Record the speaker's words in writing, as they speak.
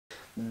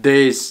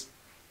There's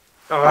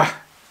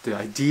the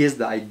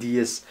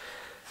ideas.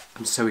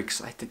 I'm so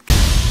excited.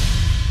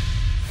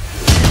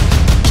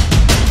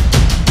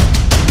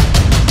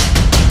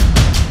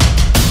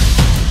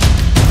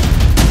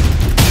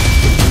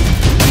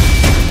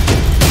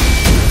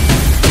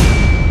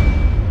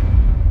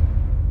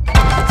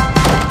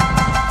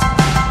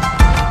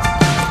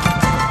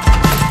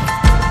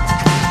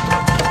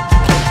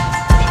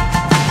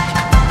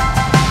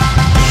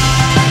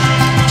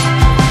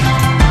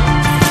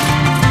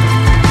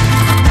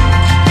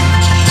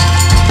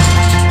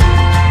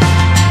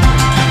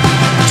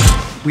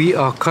 We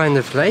are kind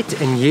of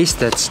late, and yes,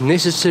 that's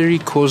necessary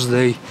because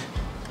they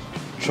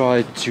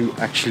tried to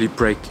actually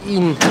break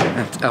in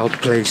at our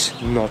place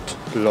not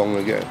long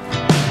ago.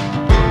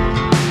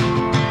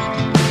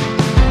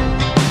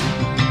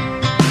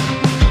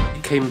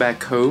 Came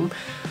back home.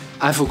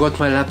 I forgot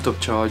my laptop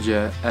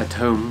charger at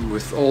home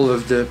with all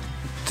of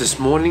this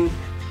morning.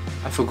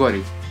 I forgot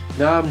it.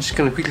 Now I'm just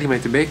gonna quickly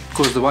make the bed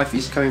because the wife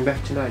is coming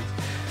back tonight.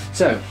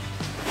 So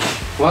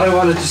what I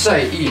wanted to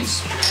say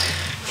is,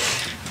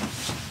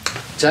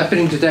 what's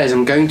happening today is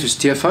I'm going to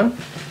Stefan.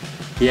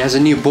 He has a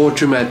new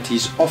boardroom at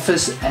his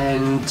office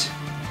and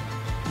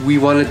we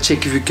want to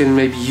check if we can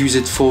maybe use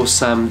it for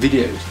some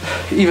videos,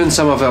 even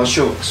some of our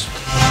shorts.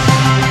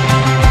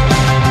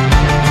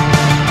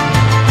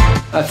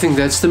 I think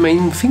that's the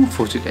main thing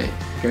for today,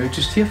 going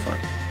to Stefan.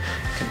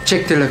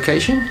 Check the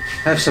location,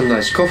 have some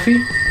nice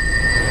coffee.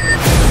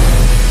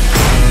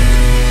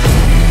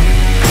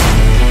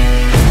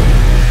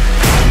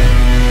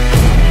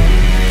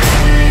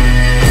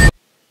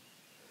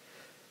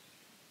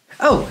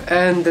 Oh,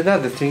 and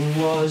another thing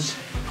was,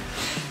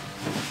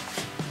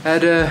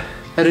 had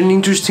an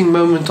interesting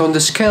moment on the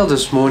scale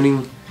this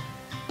morning.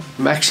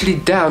 I'm actually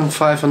down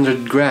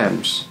 500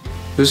 grams.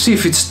 We'll see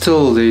if it's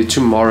still there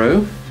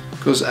tomorrow,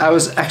 because I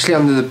was actually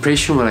under the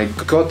pressure when I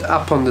got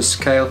up on the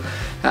scale.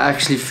 I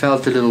actually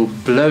felt a little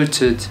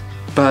bloated,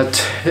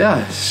 but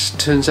yeah, it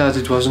turns out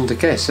it wasn't the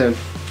case. So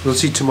we'll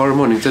see tomorrow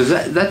morning. So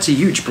that's a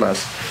huge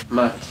plus.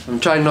 But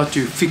I'm trying not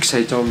to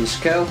fixate on the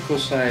scale,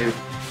 because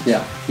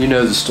yeah, you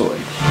know the story.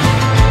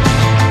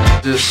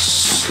 This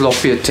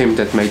sloppy attempt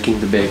at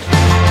making the bed.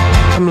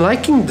 I'm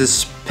liking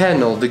this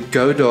panel, the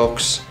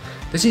GODOX.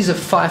 This is a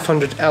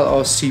 500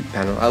 LRC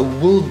panel. I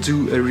will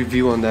do a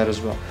review on that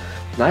as well.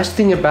 Nice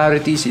thing about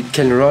it is it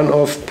can run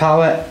off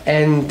power,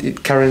 and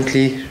it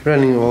currently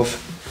running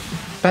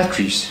off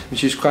batteries,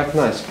 which is quite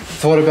nice.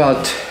 Thought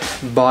about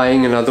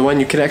buying another one.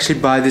 You can actually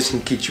buy this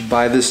in kit. You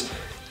buy this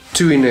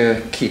 2 in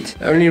a kit.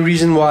 The only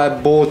reason why I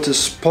bought a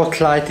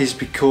spotlight is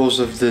because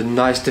of the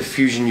nice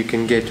diffusion you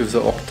can get with the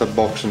octa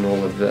box and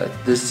all of that.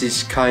 This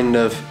is kind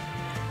of,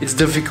 it's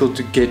difficult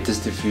to get this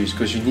diffused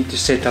because you need to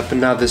set up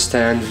another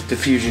stand with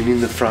diffusion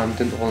in the front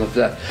and all of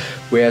that.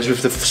 Whereas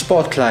with the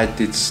spotlight,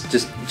 it's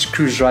just, it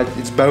screws right,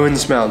 it's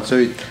Bowen's mount, so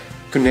it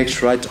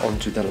connects right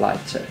onto the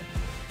light. So.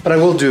 But I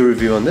will do a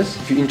review on this.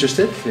 If you're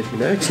interested, let me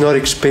know. It's not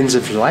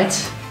expensive light.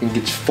 I think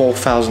it's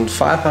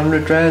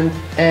 4,500 Rand,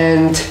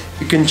 and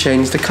you can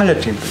change the color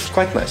template. It's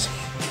quite nice.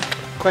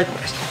 Quite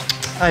nice.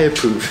 I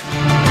approve.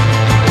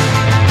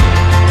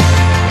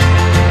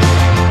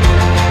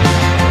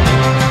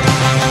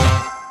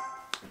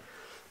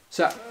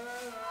 So,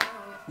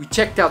 we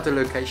checked out the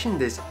location.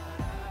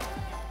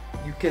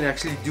 You can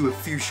actually do a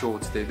few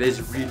shots there. There's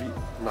a really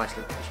nice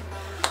location.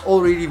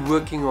 Already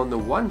working on the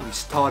one. We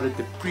started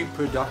the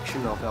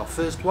pre-production of our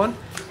first one.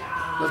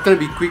 Not gonna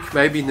be quick.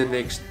 Maybe in the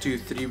next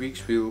 2-3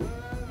 weeks we'll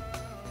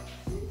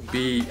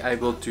be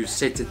able to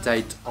set a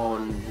date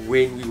on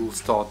when we will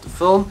start the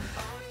film,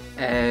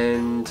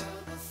 and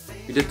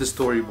we did the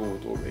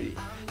storyboard already.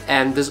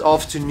 And this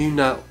afternoon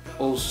I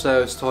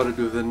also started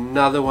with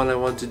another one I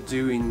want to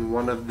do in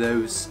one of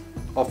those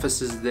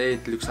offices there.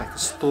 It looks like a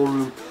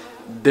storeroom.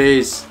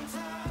 There's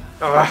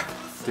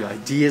the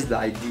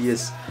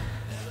ideas.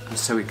 I'm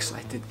so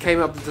excited.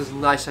 Came up with this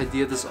nice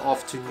idea this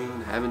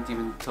afternoon. Haven't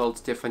even told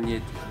Stefan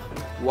yet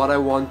what I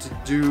want to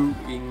do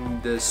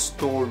in the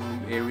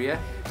storeroom area.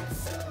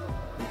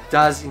 It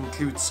does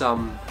include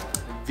some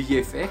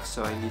VFX,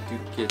 so I need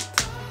to get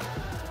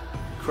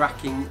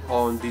cracking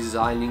on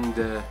designing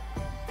the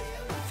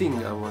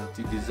thing I want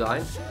to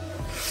design.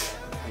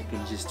 I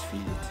can just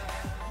feel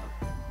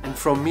it. And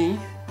from me,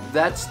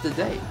 that's the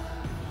day.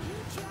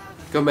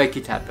 Go make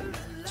it happen.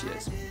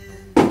 Cheers.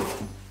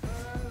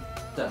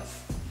 Done.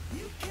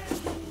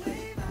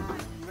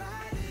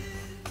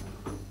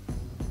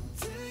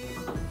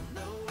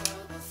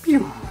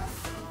 Pew.